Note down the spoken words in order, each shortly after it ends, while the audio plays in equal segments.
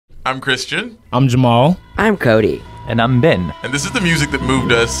I'm Christian. I'm Jamal. I'm Cody. And I'm Ben. And this is the music that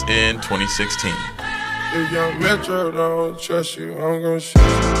moved us in 2016. If young Metro don't trust you, I'm gonna shoot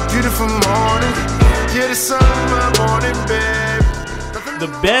you. Beautiful morning, you're the sun of my morning, babe.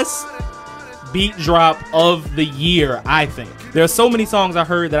 The best beat drop of the year, I think. There are so many songs I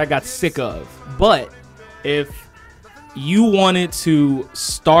heard that I got sick of. But if you wanted to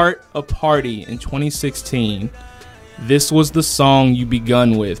start a party in 2016, this was the song you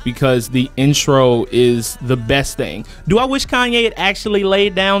begun with because the intro is the best thing. Do I wish Kanye had actually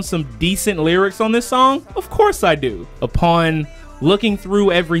laid down some decent lyrics on this song? Of course I do. Upon looking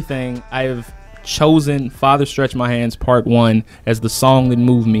through everything, I have chosen Father Stretch My Hands Part 1 as the song that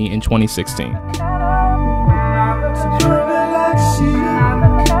moved me in 2016.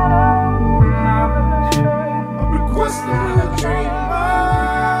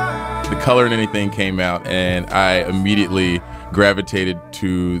 Color and Anything came out, and I immediately gravitated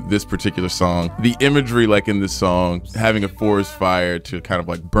to this particular song. The imagery, like in this song, having a forest fire to kind of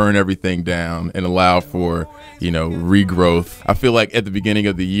like burn everything down and allow for, you know, regrowth. I feel like at the beginning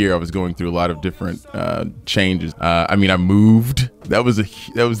of the year, I was going through a lot of different changes. I mean, I moved. That was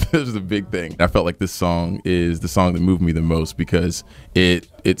a big thing. I felt like this song is the song that moved me the most because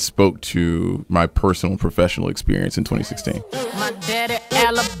it spoke to my personal and professional experience in 2016. My daddy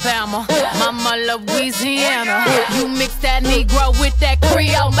Alabama, mama Louisiana. You mix that Negro with that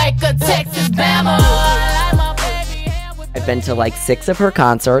Creole, make a Texas Bama. I've been to like 6 of her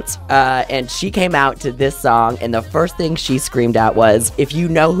concerts, and she came out to this song, and the first thing she screamed out was, "If you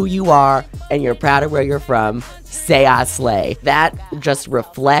know who you are and you're proud of where you're from, say I slay." That just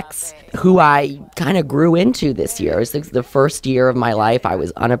reflects who I kind of grew into this year. It was the first year of my life I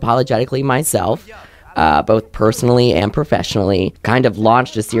was unapologetically myself, both personally and professionally. Kind of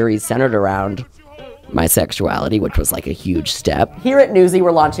launched a series centered around my sexuality, which was like a huge step. Here at Newsy,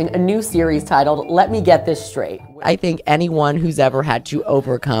 we're launching a new series titled Let Me Get This Straight. I think anyone who's ever had to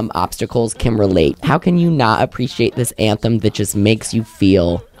overcome obstacles can relate. How can you not appreciate this anthem that just makes you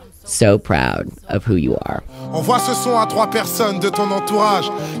feel so proud of who you are? Envoie ce son à 3 personnes de ton entourage,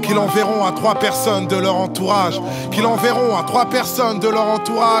 qui l'enverront à 3 personnes de leur entourage, qui l'enverront à 3 personnes de leur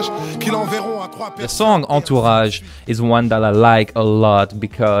entourage, qui l'enverront à 3 personnes. The song Entourage is one that I like a lot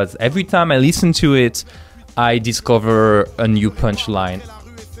because every time I listen to it, I discover a new punchline.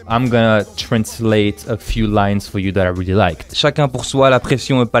 I'm gonna translate a few lines for you that I really liked. Chacun pour soi, la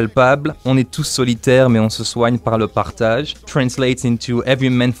pression est palpable. On est tous solitaires, mais on se soigne par le partage. Translates into every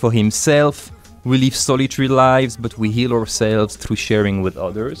man for himself. We live solitary lives, but we heal ourselves through sharing with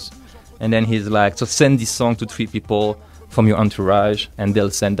others. And then he's like, so send this song to 3 people from your entourage, and they'll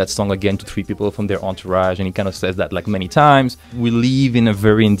send that song again to 3 people from their entourage, and he kind of says that like many times. We live in a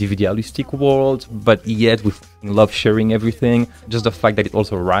very individualistic world, but yet we love sharing everything. Just the fact that it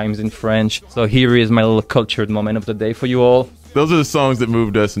also rhymes in French. So here is my little cultured moment of the day for you all. Those are the songs that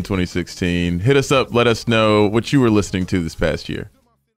moved us in 2016. Hit us up, let us know what you were listening to this past year.